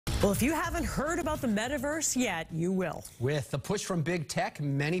Well, if you haven't heard about the Metaverse yet, you will. With the push from big tech,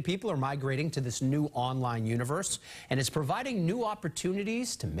 many people are migrating to this new online universe, and it's providing new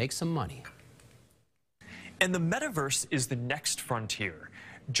opportunities to make some money. And the Metaverse is the next frontier,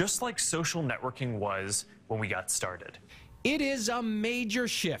 just like social networking was when we got started. It is a major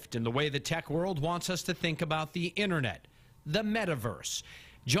shift in the way the tech world wants us to think about the internet, the Metaverse.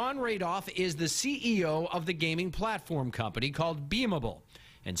 Jon Radoff is the CEO of the gaming platform company called Beamable,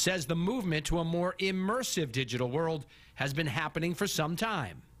 and says the movement to a more immersive digital world has been happening for some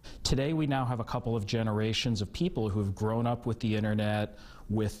time. Today we now have a couple of generations of people who have grown up with the internet,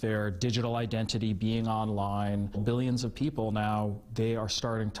 with their digital identity being online. Billions of people now, they are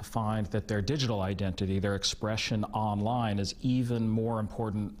starting to find that their digital identity, their expression online, is even more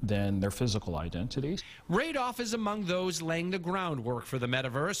important than their physical identity. Radoff is among those laying the groundwork for the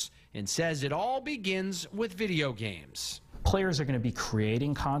Metaverse and says it all begins with video games. Players are going to be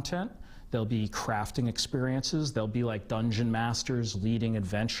creating content, they'll be crafting experiences, they'll be like dungeon masters, leading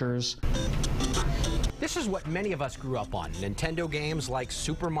adventures. This is what many of us grew up on, Nintendo games like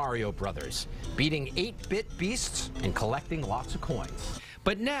Super Mario Brothers, beating 8-bit beasts and collecting lots of coins.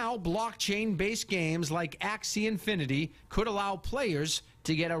 But now, blockchain-based games like Axie Infinity could allow players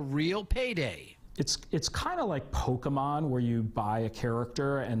to get a real payday. It's kind of like Pokemon, where you buy a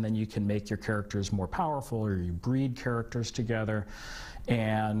character and then you can make your characters more powerful, or you breed characters together,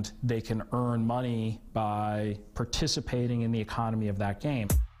 and they can earn money by participating in the economy of that game.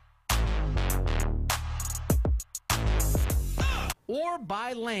 Or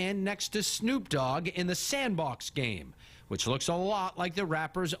buy land next to Snoop Dogg in the Sandbox game, which looks a lot like the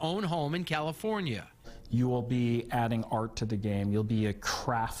rapper's own home in California. You will be adding art to the game. You'll be a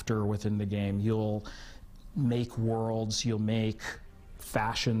crafter within the game. You'll make worlds. You'll make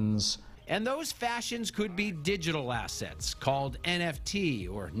fashions. And those fashions could be digital assets called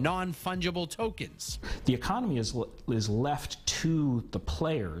NFT, or non-fungible tokens. The economy is left to the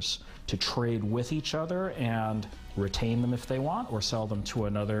players to trade with each other and retain them if they want, or sell them to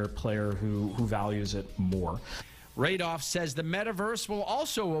another player who values it more. Radoff says the Metaverse will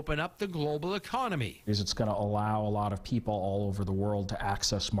also open up the global economy. It's going to allow a lot of people all over the world to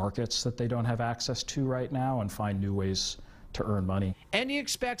access markets that they don't have access to right now and find new ways to earn money. And he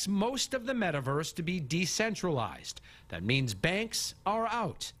expects most of the Metaverse to be decentralized. That means banks are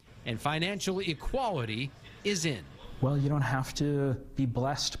out and financial equality is in. Well, you don't have to be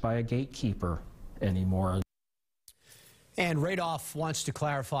blessed by a gatekeeper anymore. And Radoff wants to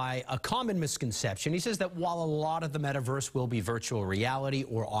clarify a common misconception. He says that while a lot of the Metaverse will be virtual reality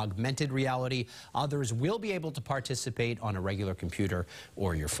or augmented reality, others will be able to participate on a regular computer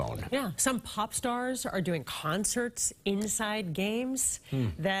or your phone. Yeah, some pop stars are doing concerts inside games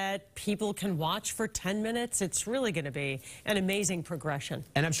that people can watch for 10 minutes. It's really going to be an amazing progression.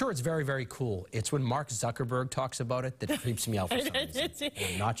 And I'm sure it's very, very cool. It's when Mark Zuckerberg talks about it that creeps me out for some reason.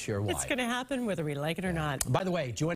 I'm not sure why. It's going to happen whether we like it or not. By the way, join